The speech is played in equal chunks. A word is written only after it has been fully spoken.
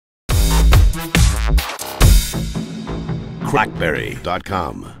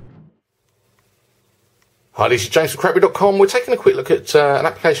CrackBerry.com. Hi, this is James from CrackBerry.com. We're taking a quick look at an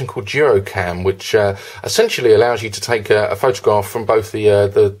application called DuoCam, which essentially allows you to take a photograph from both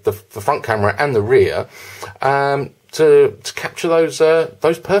the front camera and the rear to capture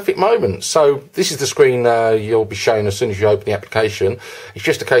those perfect moments. So this is the screen you'll be shown as soon as you open the application. It's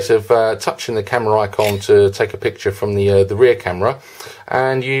just a case of touching the camera icon to take a picture from the rear camera,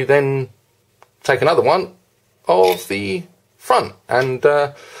 and you then take another one of the front, and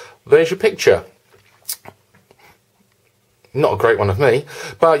there's your picture. Not a great one of me,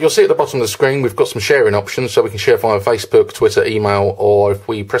 but you'll see at the bottom of the screen we've got some sharing options, so we can share via Facebook, Twitter, email, or if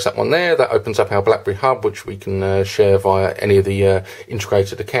we press that one there, that opens up our BlackBerry hub, which we can share via any of the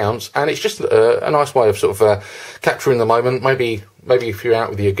integrated accounts. And it's just a nice way of sort of capturing the moment. Maybe if you're out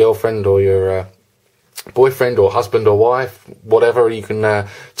with your girlfriend or your boyfriend or husband or wife, whatever, you can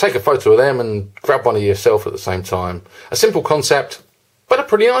take a photo of them and grab one of yourself at the same time. A simple concept, but a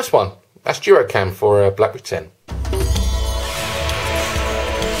pretty nice one. That's DuoCam for BlackBerry 10.